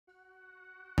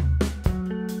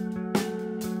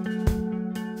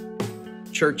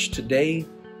Church, today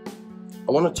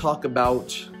I want to talk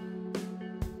about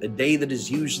a day that is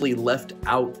usually left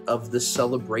out of the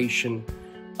celebration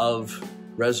of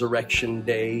Resurrection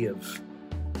Day, of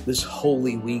this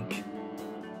Holy Week.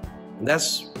 And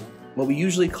that's what we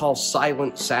usually call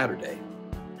Silent Saturday.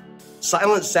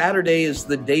 Silent Saturday is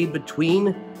the day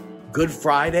between Good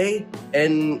Friday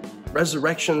and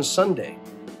Resurrection Sunday.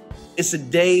 It's a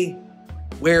day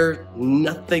where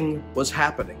nothing was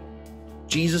happening.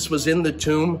 Jesus was in the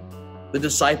tomb, the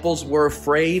disciples were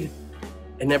afraid,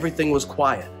 and everything was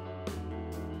quiet.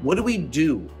 What do we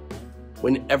do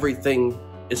when everything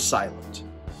is silent?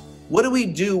 What do we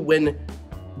do when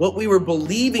what we were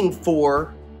believing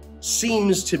for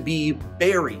seems to be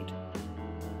buried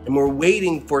and we're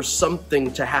waiting for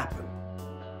something to happen?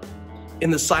 In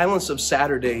the silence of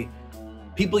Saturday,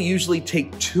 people usually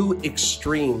take two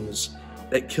extremes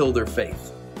that kill their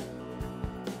faith: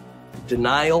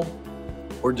 denial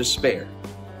or despair.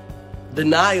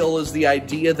 Denial is the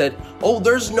idea that, oh,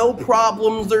 there's no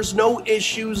problems, there's no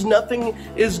issues, nothing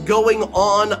is going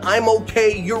on, I'm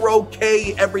okay, you're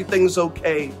okay, everything's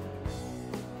okay.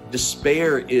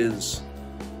 Despair is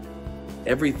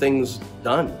everything's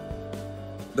done.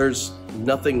 There's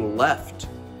nothing left.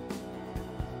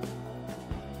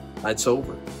 It's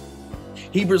over.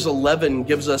 Hebrews 11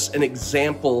 gives us an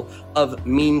example of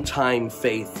meantime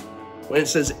faith. When it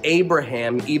says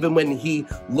Abraham, even when he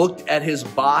looked at his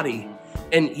body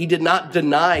and he did not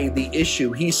deny the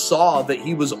issue, he saw that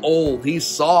he was old. He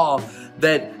saw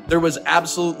that there was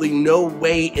absolutely no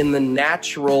way in the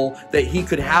natural that he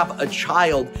could have a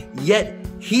child, yet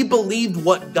he believed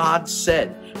what God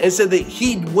said and said that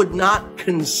he would not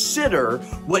consider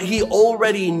what he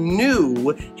already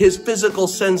knew his physical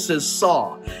senses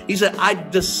saw. He said, I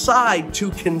decide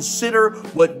to consider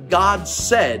what God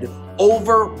said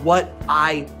over what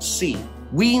I see.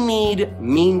 We need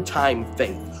meantime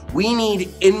faith. We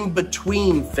need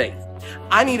in-between faith.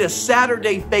 I need a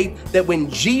Saturday faith that when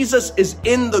Jesus is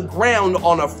in the ground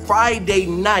on a Friday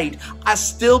night, I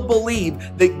still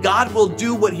believe that God will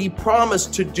do what he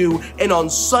promised to do, and on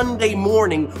Sunday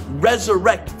morning,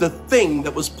 resurrect the thing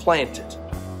that was planted.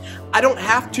 I don't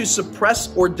have to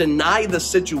suppress or deny the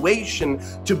situation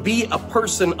to be a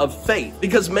person of faith,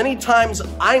 because many times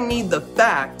I need the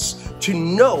facts to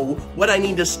know what I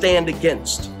need to stand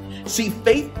against. See,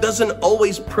 faith doesn't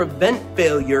always prevent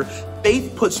failure.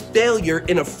 Faith puts failure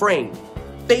in a frame.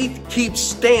 Faith keeps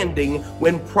standing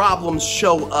when problems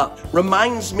show up.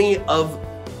 Reminds me of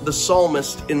the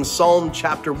psalmist in Psalm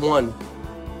chapter 1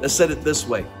 that said it this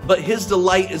way: but his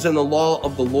delight is in the law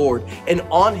of the Lord, and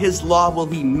on his law will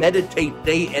he meditate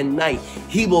day and night.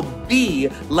 He will be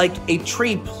like a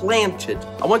tree planted.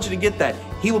 I want you to get that.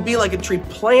 He will be like a tree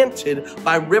planted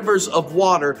by rivers of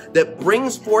water that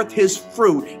brings forth his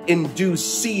fruit in due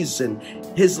season.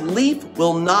 His leaf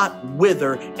will not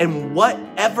wither, and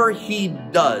whatever he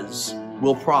does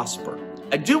will prosper.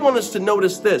 I do want us to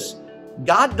notice this.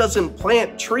 God doesn't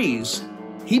plant trees.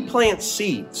 He plants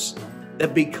seeds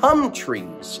that become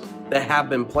trees that have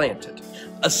been planted.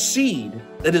 A seed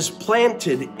that is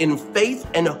planted in faith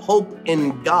and hope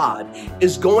in God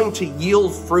is going to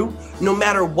yield fruit no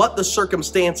matter what the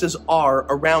circumstances are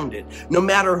around it. No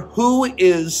matter who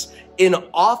is in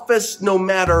office, no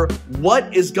matter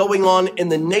what is going on in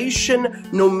the nation,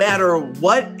 no matter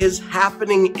what is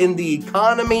happening in the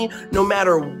economy, no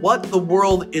matter what the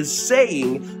world is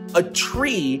saying, a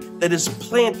tree that is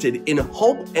planted in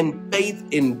hope and faith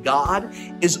in God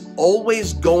is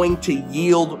always going to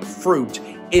yield fruit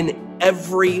in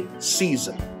every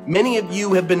season. Many of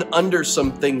you have been under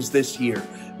some things this year.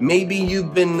 Maybe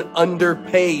you've been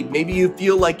underpaid. Maybe you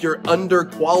feel like you're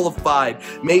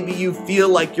underqualified. Maybe you feel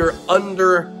like you're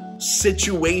under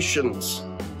situations.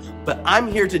 But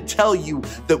I'm here to tell you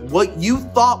that what you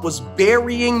thought was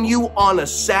burying you on a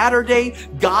Saturday,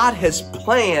 God has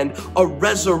planned a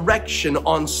resurrection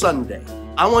on Sunday.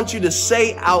 I want you to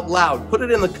say out loud, put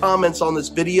it in the comments on this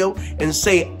video and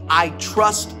say, I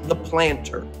trust the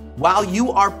planter. While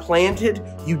you are planted,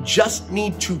 you just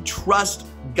need to trust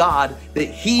God that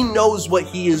he knows what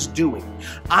he is doing.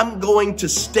 I'm going to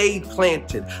stay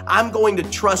planted. I'm going to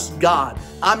trust God.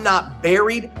 I'm not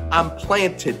buried, I'm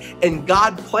planted. And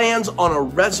God plans on a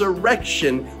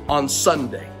resurrection on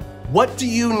Sunday. What do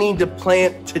you need to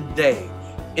plant today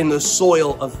in the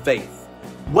soil of faith?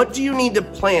 What do you need to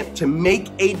plant to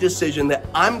make a decision that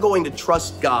I'm going to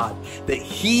trust God, that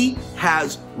he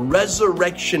has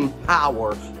resurrection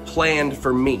power planned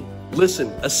for me? Listen,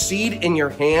 a seed in your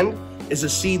hand is a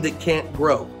seed that can't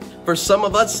grow. For some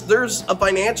of us, there's a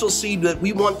financial seed that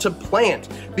we want to plant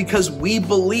because we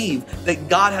believe that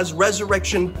God has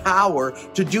resurrection power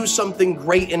to do something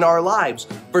great in our lives.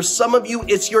 For some of you,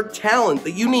 it's your talent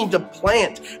that you need to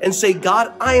plant and say,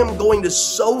 God, I am going to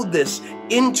sow this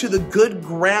into the good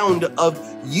ground of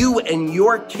you and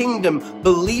your kingdom,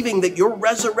 believing that your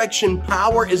resurrection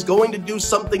power is going to do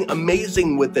something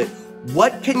amazing with it.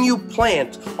 What can you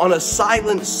plant on a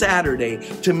silent Saturday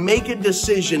to make a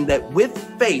decision that with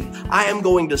faith, I am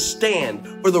going to stand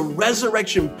for the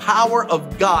resurrection power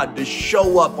of God to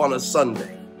show up on a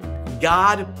Sunday?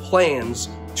 God plans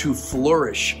to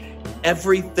flourish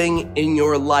everything in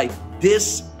your life.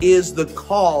 This is the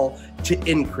call to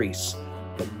increase.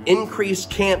 But increase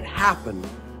can't happen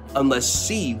unless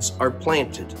seeds are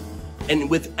planted. And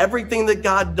with everything that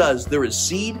God does, there is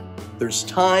seed, there's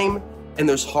time, and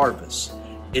there's harvest.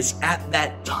 It's at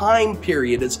that time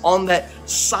period, it's on that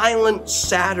silent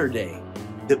Saturday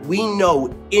that we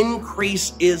know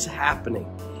increase is happening.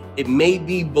 It may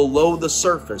be below the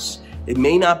surface. It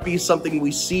may not be something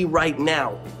we see right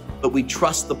now, but we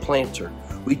trust the planter.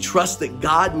 We trust that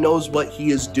God knows what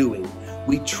he is doing.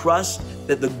 We trust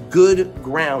that the good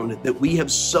ground that we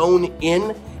have sown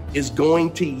in is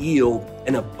going to yield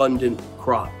an abundant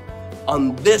crop.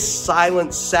 On this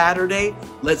silent Saturday,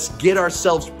 let's get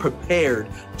ourselves prepared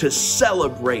to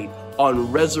celebrate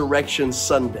on Resurrection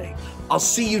Sunday. I'll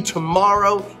see you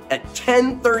tomorrow at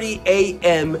 10:30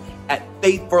 a.m. at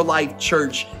Faith for Life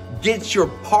Church. Get your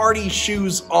party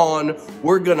shoes on.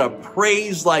 We're gonna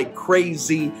praise like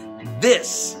crazy.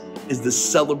 This is the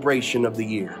celebration of the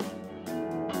year.